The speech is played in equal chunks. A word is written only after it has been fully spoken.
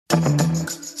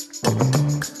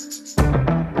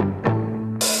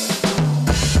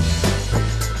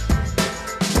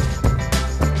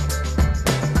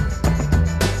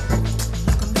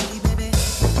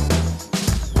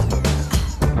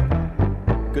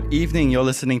Evening, you're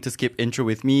listening to Skip Intro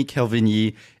with me, Kelvin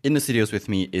Yee. In the studios with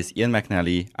me is Ian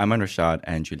McNally, Aman Rashad,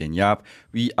 and Julian Yap.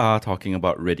 We are talking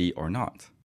about Ready or Not.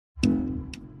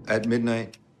 At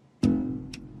midnight,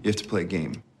 you have to play a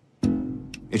game.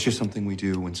 It's just something we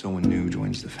do when someone new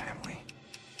joins the family.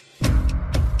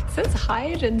 It says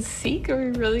hide and seek. Are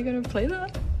we really going to play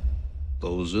that?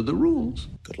 Those are the rules.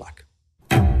 Good luck.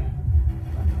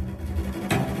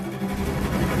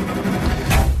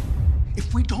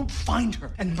 If we don't find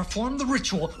her and perform the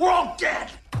ritual, we're all dead!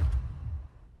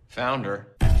 Found her.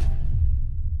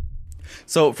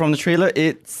 So from the trailer,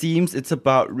 it seems it's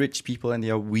about rich people and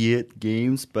their weird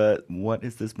games, but what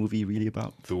is this movie really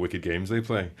about? The wicked games they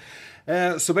play.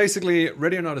 So basically,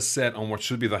 Ready or Not is set on what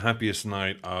should be the happiest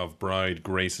night of bride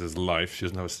Grace's life. She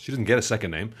doesn't get a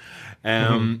second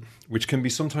name, which can be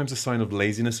sometimes a sign of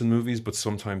laziness in movies, but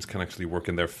sometimes can actually work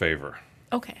in their favor.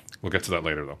 Okay. We'll get to that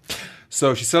later, though.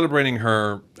 So she's celebrating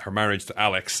her marriage to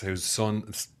Alex, who's son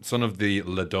of the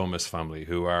Ladomus family,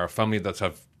 who are a family that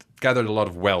have gathered a lot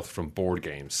of wealth from board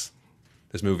games.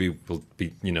 This movie will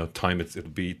be, it'll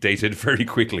be dated very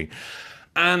quickly.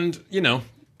 And,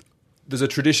 there's a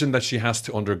tradition that she has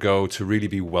to undergo to really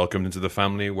be welcomed into the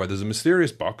family, where there's a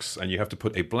mysterious box and you have to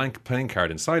put a blank playing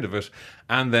card inside of it,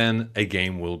 and then a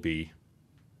game will be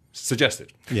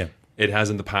suggested. Yeah. It has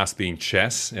in the past been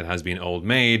chess. It has been Old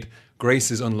Maid.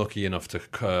 Grace is unlucky enough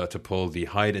to pull the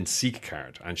hide and seek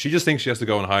card, and she just thinks she has to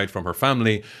go and hide from her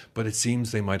family, but it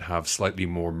seems they might have slightly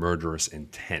more murderous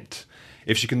intent.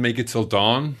 If she can make it till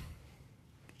dawn,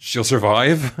 she'll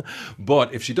survive,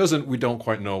 but if she doesn't, we don't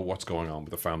quite know what's going on with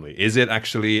the family. Is it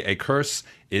actually a curse?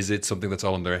 Is it something that's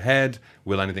all in their head?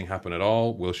 Will anything happen at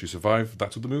all? Will she survive?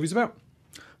 That's what the movie's about.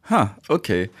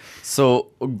 Okay. So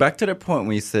back to the point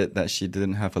when you said that she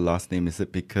didn't have a last name, is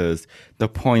it because the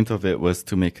point of it was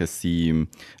to make her seem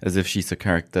as if she's a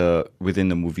character within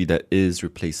the movie that is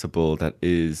replaceable, that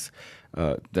is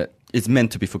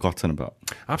meant to be forgotten about?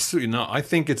 Absolutely not. I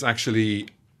think it's actually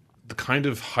the kind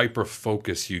of hyper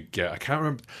focus you get. I can't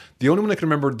remember. The only one I can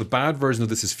remember, the bad version of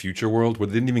this is Future World, where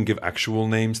they didn't even give actual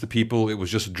names to people. It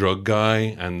was just drug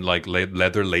guy and like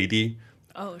leather lady.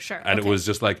 Oh, sure. And it was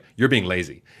just like, you're being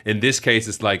lazy. In this case,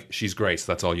 it's like, she's Grace.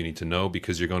 That's all you need to know,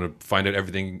 because you're going to find out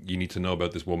everything you need to know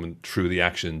about this woman through the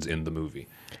actions in the movie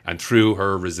and through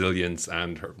her resilience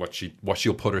and what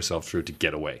she'll put herself through to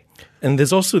get away. And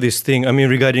there's also this thing,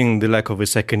 regarding the lack of a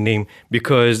second name,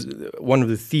 because one of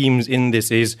the themes in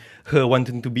this is her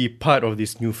wanting to be part of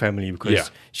this new family,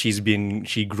 because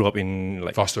she grew up in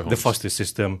like foster homes. The foster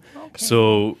system. Okay.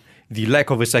 So the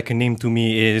lack of a second name to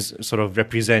me is sort of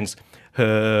represents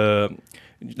her,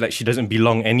 like she doesn't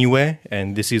belong anywhere,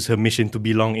 and this is her mission to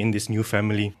belong in this new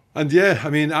family. And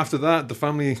after that, the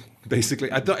family basically,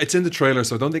 it's in the trailer,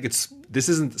 so I don't think this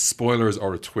isn't spoilers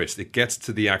or a twist. It gets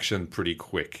to the action pretty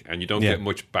quick, and you don't get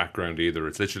much background either.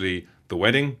 It's literally the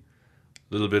wedding,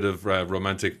 a little bit of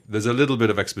romantic. There's a little bit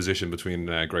of exposition between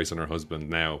Grace and her husband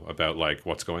now about like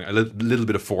what's going on. A little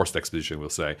bit of forced exposition, we'll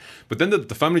say. But then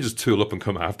the family just tool up and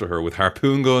come after her with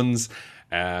harpoon guns.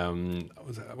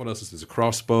 What else is there?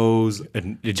 Crossbows,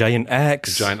 a giant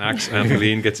axe.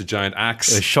 Angeline gets a giant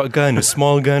axe, a shotgun, a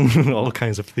small gun, all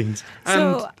kinds of things.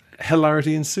 And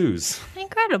hilarity ensues.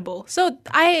 Incredible. So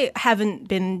I haven't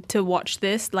been to watch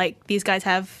this like these guys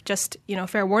have, just,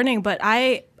 fair warning. But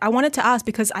I wanted to ask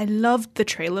because I loved the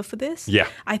trailer for this. Yeah.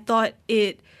 I thought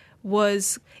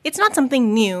it's not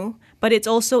something new, but it's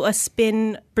also a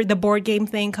spin, the board game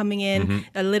thing coming in,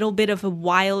 a little bit of a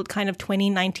wild kind of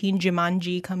 2019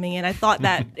 Jumanji coming in. I thought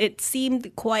that it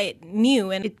seemed quite new,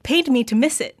 and it pained me to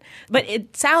miss it. But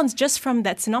it sounds, just from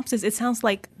that synopsis, it sounds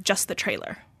like just the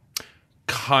trailer.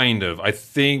 Kind of. I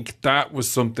think that was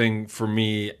something for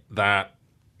me that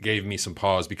gave me some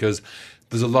pause, because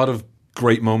there's a lot of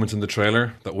great moments in the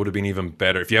trailer that would have been even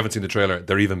better. If you haven't seen the trailer,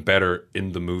 they're even better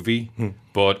in the movie.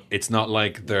 But it's not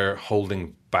like they're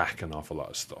holding back an awful lot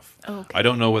of stuff. Okay. I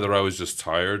don't know whether I was just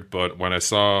tired, but when I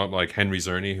saw like Henry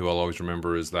Czerny, who I'll always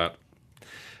remember is that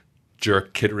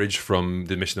jerk Kittredge from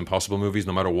the Mission Impossible movies,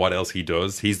 no matter what else he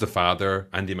does, he's the father,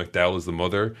 Andie MacDowell is the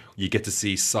mother. You get to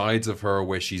see sides of her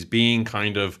where she's being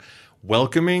kind of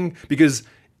welcoming, because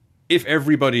if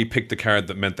everybody picked the card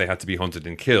that meant they had to be hunted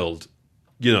and killed,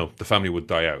 the family would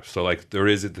die out. So like there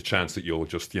is the chance that you'll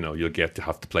just, you'll get to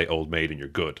have to play old maid and you're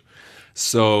good.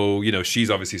 So,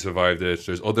 she's obviously survived it.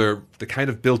 There's they kind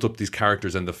of built up these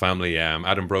characters in the family.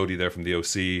 Adam Brody there from the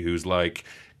OC, who's like,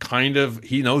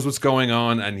 he knows what's going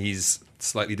on, and he's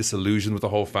slightly disillusioned with the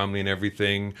whole family and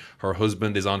everything. Her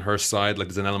husband is on her side. Like,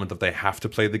 there's an element of they have to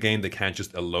play the game. They can't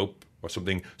just elope or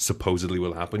something supposedly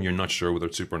will happen. You're not sure whether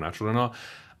it's supernatural or not.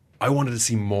 I wanted to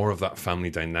see more of that family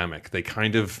dynamic. They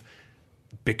kind of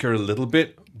bicker a little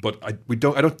bit, but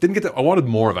I wanted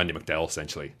more of Andie MacDowell,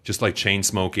 essentially. Just like chain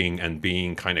smoking and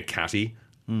being kind of catty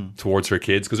towards her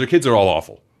kids, because her kids are all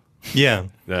awful. Yeah.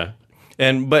 Yeah.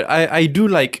 But I do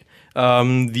like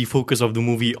the focus of the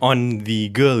movie on the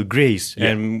girl Grace, Yeah.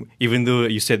 and even though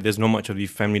you said there's not much of the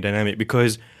family dynamic,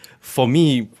 because for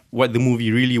me, what the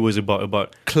movie really was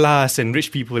about class and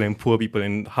rich people and poor people,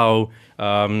 and how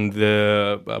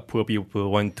the poor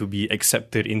people want to be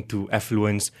accepted into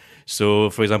affluence. So,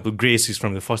 for example, Grace is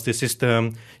from the foster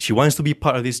system. She wants to be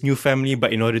part of this new family,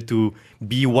 but in order to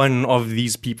be one of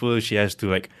these people, she has to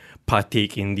like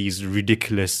partake in this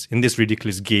ridiculous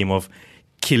game of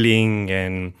killing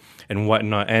and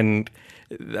whatnot. And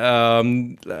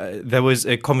there was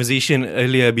a conversation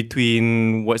earlier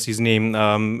between what's his name,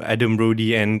 Adam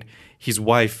Brody, and his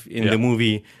wife in the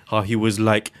movie. How he was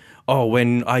like, "Oh,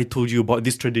 when I told you about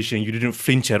this tradition, you didn't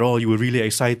flinch at all. You were really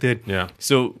excited." Yeah.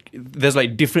 So there's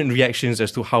like different reactions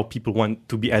as to how people want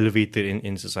to be elevated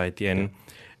in society, and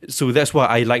so that's why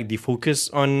I like the focus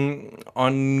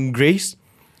on Grace.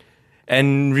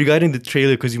 And regarding the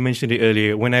trailer, because you mentioned it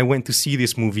earlier, when I went to see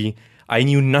this movie, I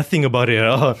knew nothing about it at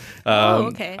all.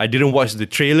 Okay. I didn't watch the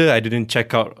trailer. I didn't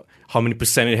check out how many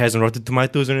percent it has on Rotten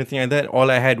Tomatoes or anything like that.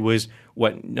 All I had was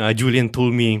what Julian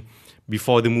told me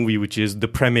before the movie, which is the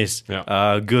premise.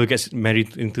 Yeah. Girl gets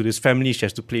married into this family. She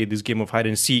has to play this game of hide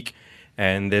and seek,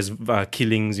 and there's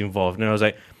killings involved. And I was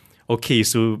like, okay,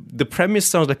 so the premise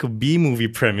sounds like a B-movie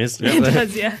premise. It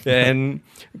does, yeah.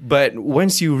 But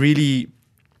once you really...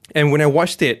 And when I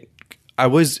watched it, I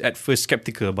was at first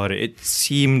skeptical about it. It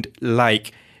seemed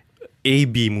like a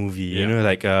B movie, you know,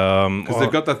 like because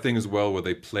they've got that thing as well where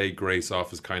they play Grace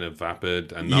off as kind of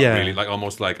vapid and not really like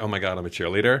almost like, oh my god, I'm a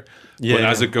cheerleader. Yeah, but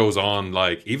as it goes on,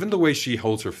 like even the way she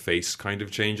holds her face kind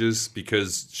of changes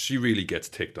because she really gets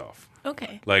ticked off.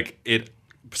 Okay. Like it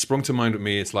sprung to mind with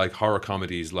me. It's like horror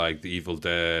comedies like The Evil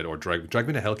Dead or Drag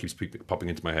Me to Hell keeps popping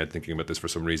into my head thinking about this for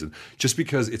some reason. Just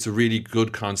because it's a really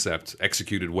good concept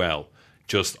executed well.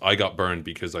 Just I got burned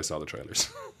because I saw the trailers.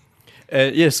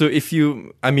 So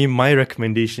my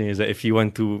recommendation is that if you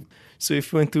want to,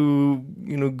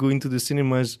 go into the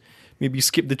cinemas, maybe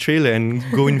skip the trailer and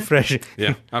go in fresh.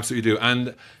 Yeah, absolutely do.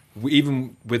 And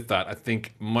even with that, I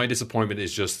think my disappointment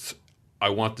is just I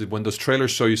wanted when those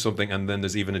trailers show you something and then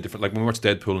there's even a different, like when we watch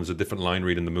Deadpool and there's a different line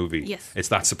read in the movie. Yes. It's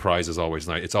that surprise is always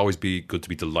nice. It's always good to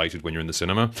be delighted when you're in the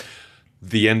cinema.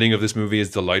 The ending of this movie is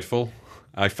delightful.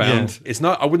 I found it's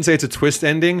not, I wouldn't say it's a twist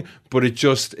ending, but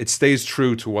it stays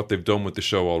true to what they've done with the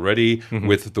show already,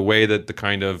 with the way that the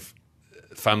kind of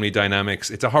family dynamics,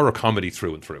 it's a horror comedy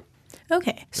through and through.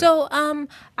 Okay. So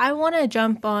I want to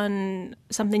jump on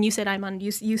something you said, Ayman.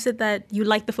 You said that you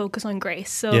like the focus on Grace.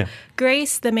 So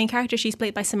Grace, the main character, she's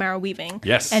played by Samara Weaving.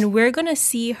 Yes. And we're going to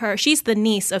see her, she's the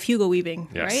niece of Hugo Weaving,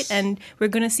 Yes. right? And we're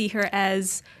going to see her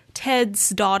as Ted's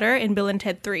daughter in Bill and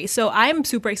Ted 3. So I'm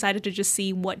super excited to just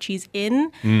see what she's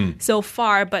in so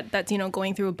far, but that's,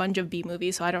 going through a bunch of B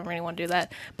movies, so I don't really want to do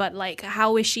that. But like,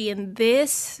 how is she in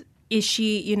this? Is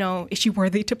she, is she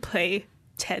worthy to play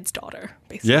Ted's daughter,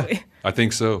 basically? Yeah, I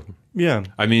think so. Yeah.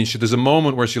 I mean, there's a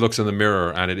moment where she looks in the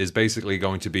mirror and it is basically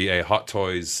going to be a Hot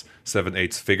Toys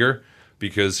 7/8 figure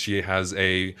because she has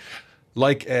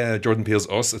like Jordan Peele's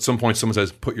Us, at some point someone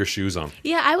says, put your shoes on.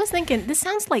 Yeah, I was thinking, this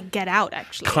sounds like Get Out,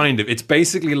 actually. Kind of. It's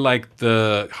basically like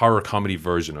the horror comedy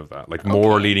version of that. Like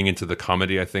more leading into the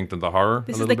comedy, I think, than the horror.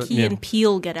 This a is the little bit. Key and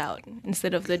Peele Get Out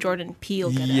instead of the Jordan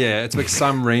Peele Get Out. Yeah, it's like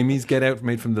Sam Raimi's Get Out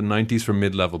made from the 90s for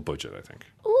mid-level budget, I think.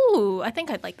 Ooh, I think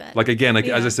I'd like that. Like again,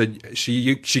 as I said,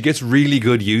 she gets really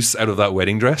good use out of that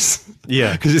wedding dress.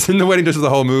 Yeah. Because it's in the wedding dress of the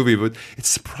whole movie, but it's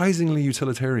surprisingly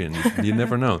utilitarian. You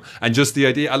never know. And just the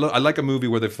idea, I like a movie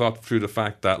where they've thought through the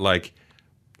fact that like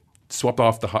swap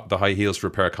off the high heels for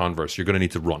a pair of Converse, you're going to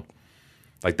need to run.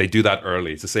 Like they do that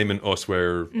early. It's the same in Us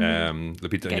where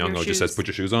Lupita Nyong'o just says, put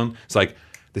your shoes on. It's like,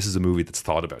 this is a movie that's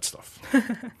thought about stuff.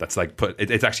 That's like,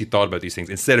 it's actually thought about these things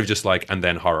instead of just like, and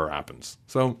then horror happens.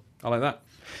 So I like that.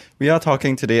 We are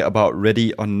talking today about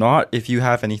Ready or Not. If you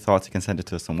have any thoughts, you can send it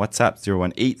to us on WhatsApp,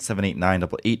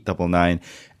 018-789-8899.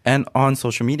 And on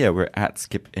social media, we're at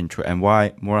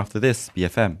SkipIntroNY. More after this,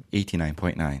 BFM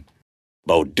 89.9.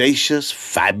 Bodacious,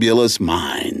 fabulous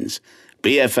minds.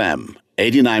 BFM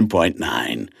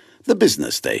 89.9, the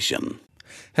business station.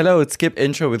 Hello, it's Skip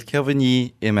Intro with Kelvin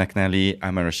Yee, Im McNally,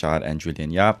 Ahmed Rashad, and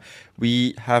Julian Yap.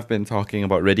 We have been talking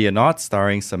about Ready or Not,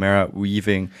 starring Samara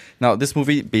Weaving. Now, this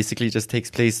movie basically just takes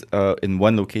place in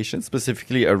one location,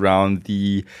 specifically around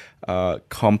the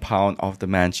compound of the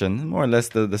mansion, more or less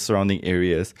the surrounding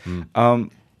areas.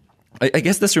 I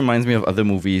guess this reminds me of other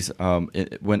movies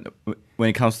when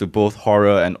it comes to both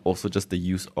horror and also just the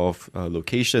use of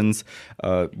locations.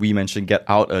 We mentioned Get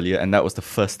Out earlier, and that was the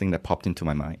first thing that popped into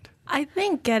my mind. I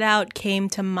think Get Out came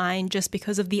to mind just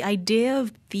because of the idea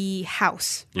of the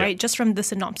house, right? Just from the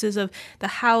synopsis of the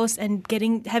house and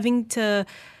having to,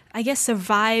 I guess,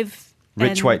 survive.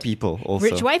 Rich white people also.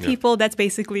 Rich white people, that's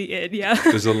basically it, yeah.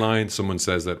 There's a line someone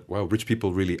says that, wow, rich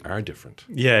people really are different.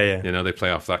 Yeah. You know, they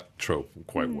play off that trope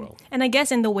quite well. And I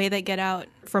guess in the way that Get Out,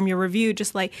 from your review,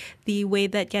 just like the way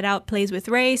that Get Out plays with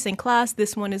race and class,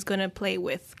 this one is going to play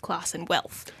with class and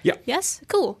wealth. Yeah. Yes?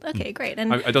 Cool. Okay, great.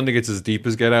 And I don't think it's as deep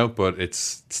as Get Out, but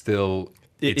it's still...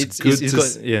 It's good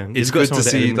It's good to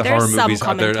see the horror There's some movies. They're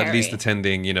at commentary. least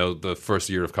attending, the first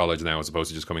year of college now, as opposed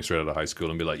to just coming straight out of high school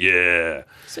and be like, yeah.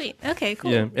 Sweet. Okay, cool.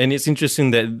 Yeah, and it's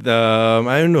interesting that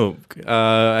I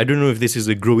don't know if this is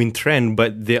a growing trend,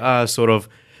 but they are sort of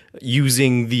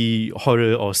using the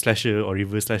horror or slasher or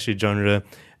reverse slasher genre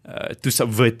to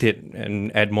subvert it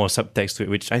and add more subtext to it,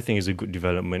 which I think is a good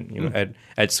development.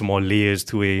 Add some more layers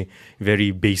to a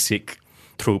very basic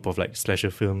trope of like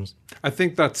slasher films. I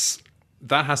think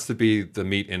that has to be the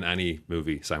meat in any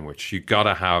movie sandwich. It's got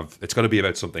to be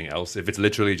about something else. If it's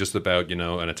literally just about,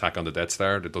 an attack on the Death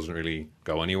Star, that doesn't really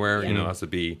go anywhere. It has to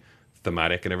be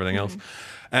thematic and everything else.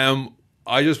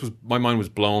 My mind was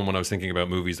blown when I was thinking about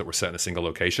movies that were set in a single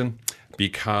location,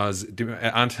 because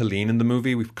Aunt Helene in the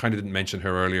movie, we kind of didn't mention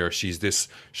her earlier. She's this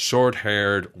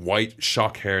short-haired, white,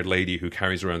 shock-haired lady who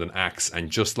carries around an axe, and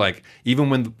just like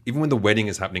even when the wedding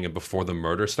is happening and before the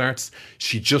murder starts,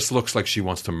 she just looks like she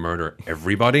wants to murder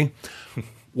everybody.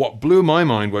 What blew my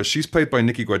mind was she's played by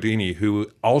Nikki Guardini, who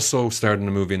also starred in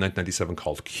a movie in 1997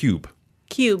 called Cube.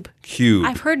 Cube.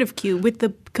 I've heard of Cube, with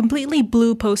the completely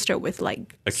blue poster with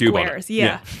like a cube squares. On it.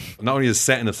 Yeah. Not only is it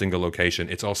set in a single location,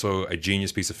 it's also a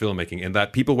genius piece of filmmaking in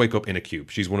that people wake up in a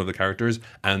cube. She's one of the characters,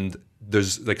 and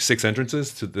there's like 6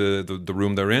 entrances to the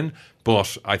room they're in.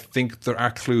 But I think there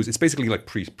are clues. It's basically like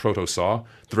proto Saw.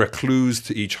 There are clues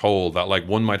to each hole that, like,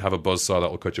 one might have a buzzsaw that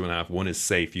will cut you in half. One is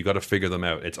safe. You got to figure them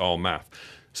out. It's all math.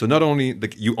 So not only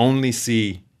you only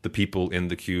see the people in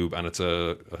the cube, and it's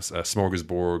a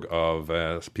smorgasbord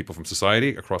of people from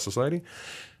across society.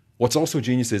 What's also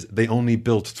genius is they only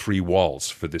built 3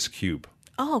 walls for this cube.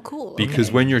 Oh, cool.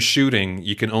 Because when you're shooting,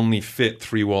 you can only fit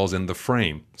 3 walls in the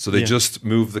frame. So they just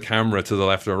moved the camera to the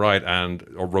left or right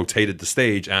or rotated the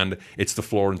stage, and it's the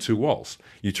floor and 2 walls.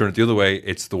 You turn it the other way,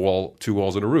 it's 2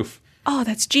 walls and a roof. Oh,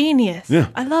 that's genius. Yeah.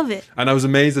 I love it. And I was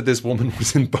amazed that this woman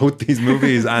was in both these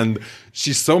movies, and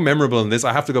she's so memorable in this.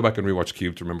 I have to go back and rewatch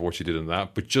Cube to remember what she did in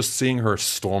that. But just seeing her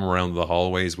storm around the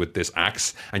hallways with this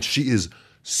axe, and she is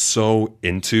so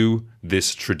into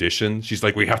this tradition. She's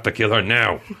like, we have to kill her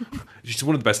now. She's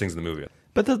one of the best things in the movie.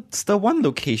 But the one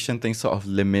location thing sort of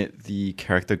limit the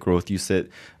character growth. You said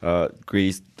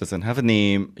Grace doesn't have a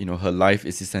name. Her life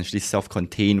is essentially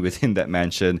self-contained within that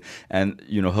mansion, and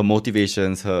her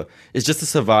motivations, it's just to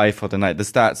survive for the night.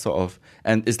 Does that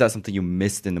and is that something you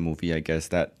missed in the movie? I guess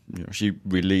that she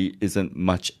really isn't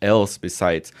much else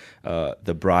besides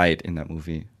the bride in that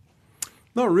movie.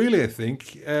 Not really, I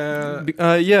think. Not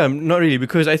really,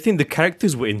 because I think the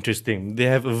characters were interesting. They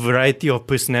have a variety of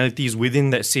personalities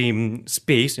within that same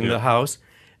space in the house,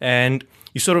 and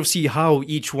you sort of see how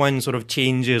each one sort of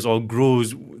changes or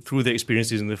grows through the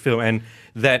experiences in the film, and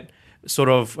that sort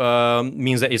of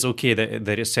means that it's okay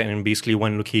that it's set in basically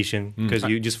one location, because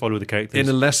you just follow the characters. In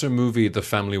a lesser movie, the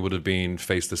family would have been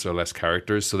faceless or less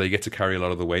characters, so they get to carry a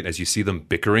lot of the weight as you see them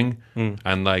bickering,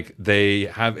 and like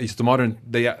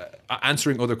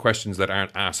answering other questions that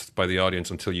aren't asked by the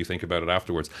audience until you think about it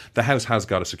afterwards. The house has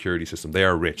got a security system. They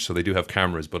are rich, so they do have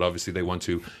cameras, but obviously they want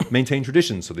to maintain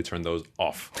traditions, so they turn those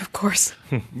off. Of course.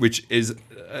 Which is...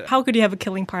 how could you have a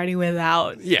killing party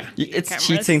without... It's cameras?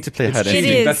 cheating to play hide and It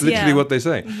seek. is, That's literally what they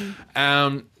say.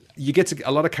 Mm-hmm. You get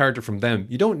a lot of character from them.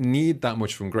 You don't need that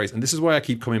much from Grace. And this is why I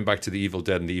keep coming back to The Evil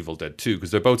Dead and The Evil Dead 2,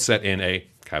 because they're both set in a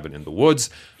cabin in the woods.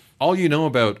 All you know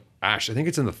about Ash, I think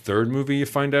it's in the 3rd movie you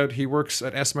find out he works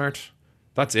at S-Mart.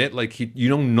 That's it. Like, you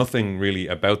know nothing really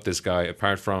about this guy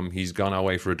apart from he's gone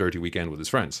away for a dirty weekend with his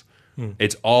friends.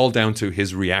 It's all down to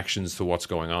his reactions to what's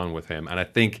going on with him. And I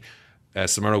think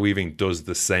Samara Weaving does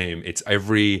the same. It's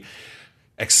every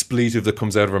expletive that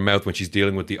comes out of her mouth when she's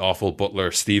dealing with the awful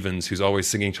butler Stevens, who's always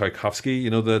singing Tchaikovsky.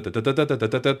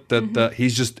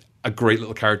 He's just a great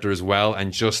little character as well,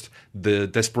 and just the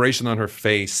desperation on her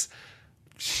face.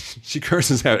 She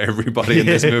curses out everybody in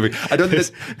this movie. I don't think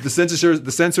the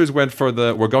censors went for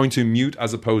we're going to mute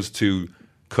as opposed to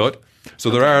cut.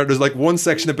 So there's like one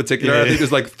section in particular, I think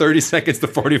there's like 30 seconds to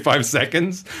 45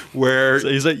 seconds where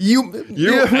he's like, you,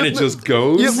 and it just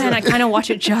goes. Man, I kind of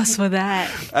watch it just for that.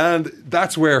 And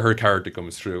that's where her character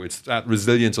comes through. It's that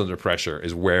resilience under pressure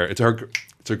is where it's her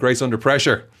grace under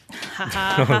pressure.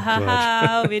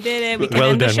 We did it. We can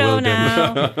end the show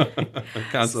now.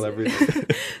 Cancel everything.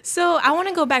 So I want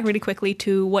to go back really quickly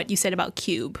to what you said about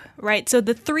Cube, right? So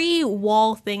the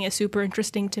 3-wall thing is super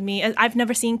interesting to me. I've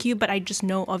never seen Cube, but I just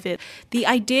know of it. The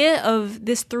idea of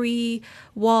this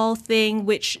 3-wall thing,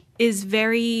 which is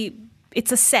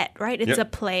it's a set, right? It's a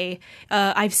play.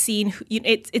 I've seen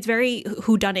it's very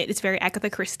whodunit. It's very Agatha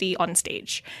Christie on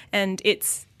stage, and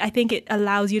I think it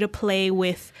allows you to play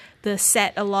with the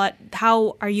set a lot.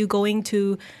 How are you going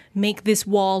to make this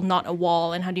wall not a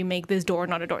wall, and how do you make this door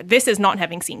not a door? This is not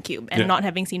having seen Cube and not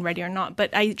having seen Ready or Not, but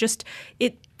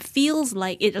it feels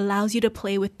like it allows you to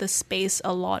play with the space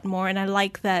a lot more, and I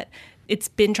like that it's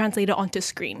been translated onto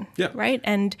screen, right?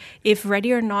 And if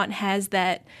Ready or Not has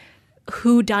that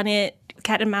whodunit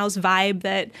cat and mouse vibe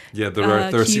that there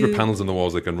are secret panels on the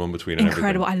walls that can run between.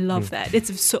 Incredible. And I love that.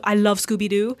 I love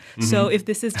Scooby-Doo. So if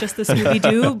this is just the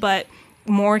Scooby-Doo but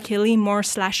more killy, more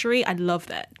slashery, I love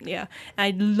that. Yeah.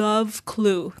 And I love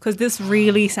Clue because this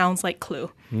really sounds like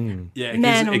Clue. Yeah,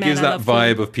 it gives that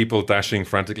vibe of people dashing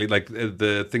frantically, like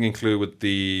the thing in Clue with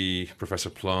the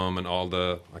Professor Plum and all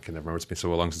I can never remember, it's been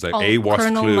so long since I A watched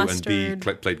Colonel Clue Mustard. and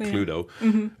B played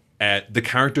Cluedo. The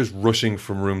characters rushing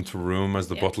from room to room as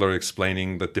the butler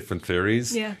explaining the different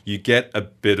theories. Yeah. You get a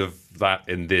bit of that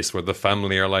in this, where the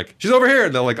family are like, she's over here,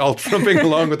 and they're like all trumping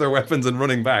along with their weapons and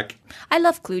running back. I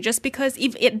love Clue just because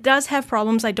it does have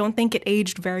problems. I don't think it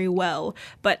aged very well,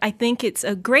 but I think it's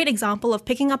a great example of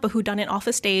picking up a whodunit off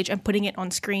a stage and putting it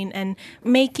on screen and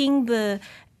making the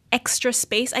extra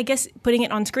space, I guess, putting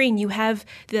it on screen, you have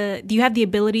the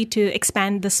ability to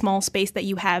expand the small space that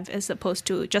you have as opposed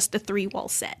to just a 3-wall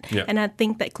set. Yeah. And I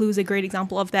think that Clue is a great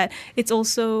example of that. It's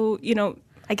also,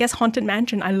 I guess Haunted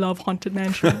Mansion. I love Haunted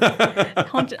Mansion.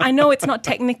 I know it's not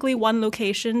technically one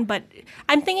location, but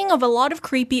I'm thinking of a lot of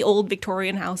creepy old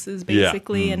Victorian houses,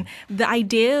 basically, and the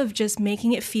idea of just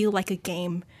making it feel like a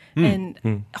game.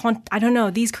 And I don't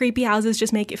know, these creepy houses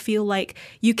just make it feel like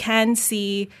you can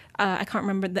see, I can't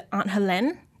remember, the Aunt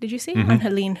Helene. Did you see? Aunt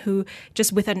Helene, who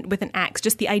just with an axe,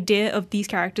 just the idea of these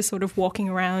characters sort of walking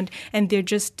around and they're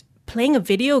just playing a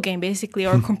video game basically,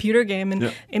 or a computer game,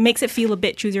 and it makes it feel a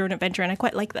bit choose your own adventure, and I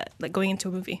quite like that, like going into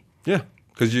a movie. Yeah.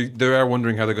 Because they are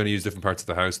wondering how they're going to use different parts of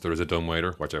the house. There is a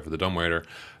dumbwaiter. Watch out for the dumbwaiter.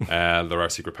 There are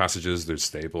secret passages. There's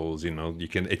stables.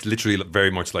 It's literally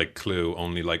very much like Clue,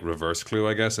 only like reverse Clue,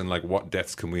 I guess. And like, what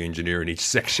deaths can we engineer in each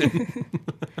section?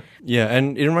 Yeah,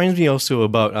 and it reminds me also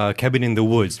about Cabin in the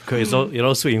Woods, because it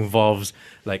also involves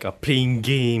like playing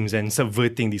games and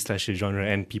subverting the slasher genre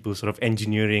and people sort of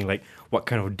engineering like what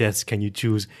kind of deaths can you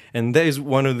choose. And that is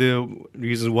one of the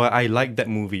reasons why I like that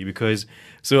movie, because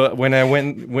so when I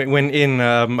went in,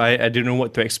 I didn't know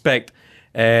what to expect,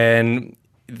 and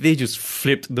they just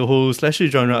flipped the whole slasher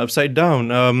genre upside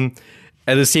down.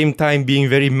 At the same time being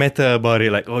very meta about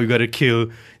it, like, oh, you gotta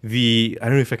kill I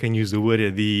don't know if I can use the word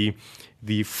here,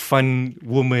 the fun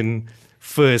woman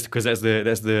first, because that's a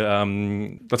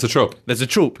trope. That's a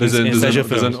trope.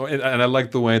 And I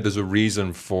like the way there's a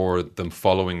reason for them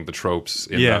following the tropes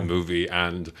in that movie,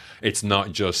 and it's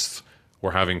not just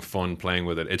we're having fun playing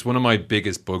with it. It's one of my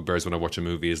biggest bugbears when I watch a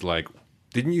movie is like,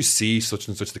 didn't you see such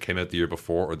and such that came out the year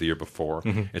before or the year before?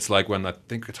 It's like when I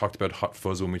think I talked about Hot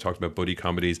Fuzz when we talked about buddy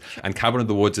comedies, and Cabin in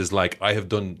the Woods is like,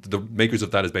 the makers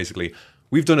of that is basically,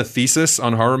 we've done a thesis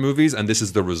on horror movies and this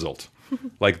is the result.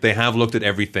 Like, they have looked at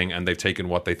everything and they've taken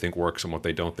what they think works and what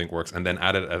they don't think works and then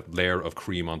added a layer of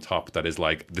cream on top that is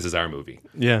like, this is our movie.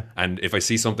 Yeah. And if I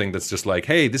see something that's just like,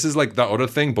 hey, this is like that other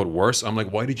thing but worse, I'm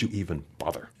like, why did you even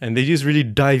bother? And they just really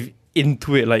dive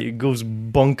into it, like it goes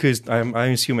bonkers. I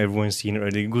assume everyone's seen it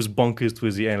already. It goes bonkers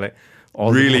towards the end, like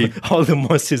all the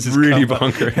monsters just really come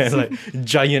bonkers, and like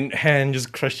giant hand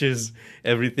just crushes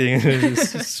everything.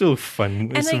 It's so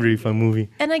fun. It's a really fun movie.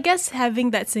 And I guess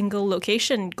having that single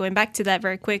location, going back to that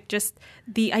very quick, just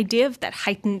the idea of that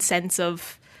heightened sense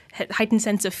of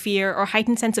fear or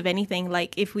heightened sense of anything.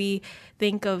 Like if we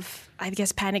think of, I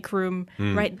guess, Panic Room,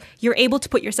 right? You're able to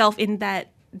put yourself in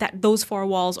those 4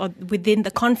 walls or within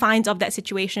the confines of that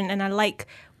situation, and I like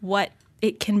what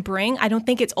it can bring. I don't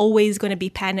think it's always going to be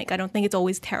panic. I don't think it's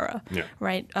always terror,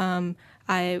 right?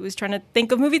 I was trying to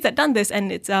think of movies that done this,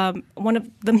 and it's one of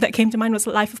them that came to mind was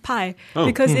Life of Pi,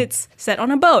 because it's set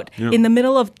on a boat in the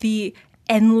middle of the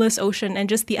endless ocean, and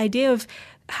just the idea of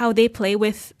how they play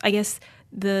with, I guess,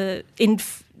 the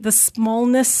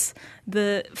smallness,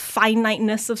 the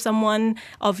finiteness of someone,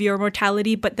 of your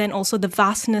mortality, but then also the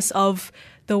vastness of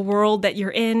the world that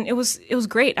you're in. It was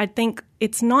great. I think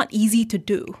it's not easy to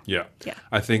do. Yeah.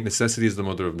 I think necessity is the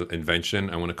mother of the invention.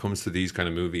 And when it comes to these kind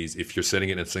of movies, if you're sitting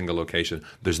in a single location,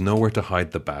 there's nowhere to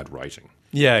hide the bad writing.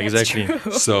 Yeah, exactly.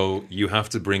 So you have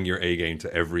to bring your A game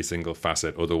to every single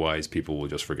facet. Otherwise, people will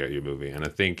just forget your movie. And I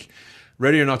think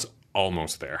Ready or Not's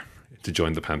almost there to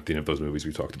join the pantheon of those movies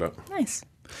we talked about. Nice.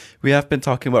 We have been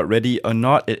talking about Ready or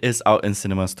Not. It is out in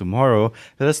cinemas tomorrow.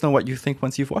 Let us know what you think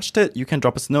once you've watched it. You can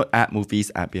drop us a note at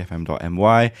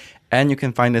movies@bfm.my. And you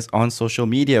can find us on social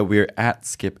media. We're at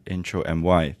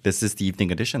skipintromy. This is the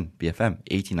Evening Edition, BFM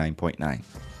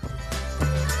 89.9.